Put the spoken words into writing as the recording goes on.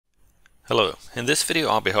Hello, in this video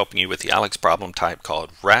I'll be helping you with the ALEKS problem type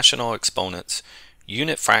called rational exponents,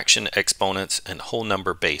 unit fraction exponents, and whole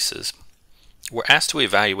number bases. We're asked to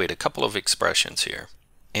evaluate a couple of expressions here,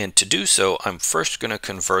 and to do so I'm first going to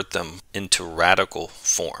convert them into radical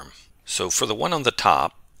form. So for the one on the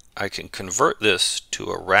top, I can convert this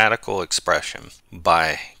to a radical expression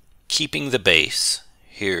by keeping the base,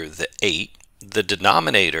 here the 8. The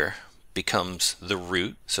denominator becomes the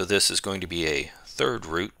root, so this is going to be a third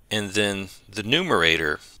root, and then the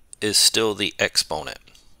numerator is still the exponent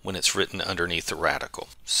when it's written underneath the radical.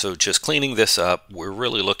 So just cleaning this up, we're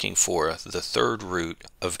really looking for the third root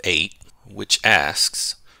of 8, which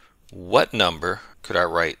asks, what number could I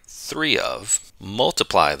write 3 of,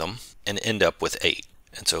 multiply them, and end up with 8?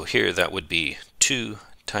 And so here that would be 2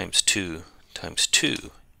 times 2 times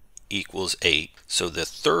 2 equals 8. So the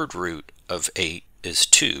third root of 8 is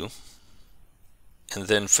 2. And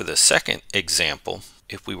then for the second example,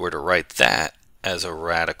 if we were to write that as a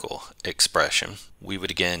radical expression, we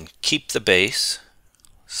would again keep the base,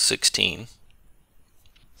 16.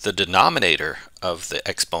 The denominator of the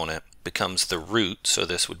exponent becomes the root, so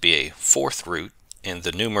this would be a fourth root, and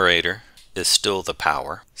the numerator is still the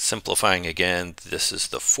power. Simplifying again, this is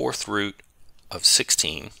the fourth root of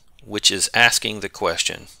 16, which is asking the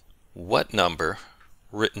question, what number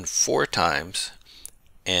written 4 times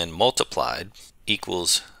and multiplied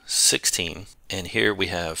equals 16? And here we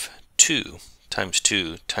have 2 times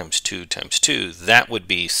 2 times 2 times 2. That would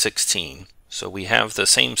be 16. So we have the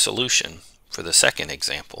same solution for the second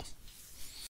example.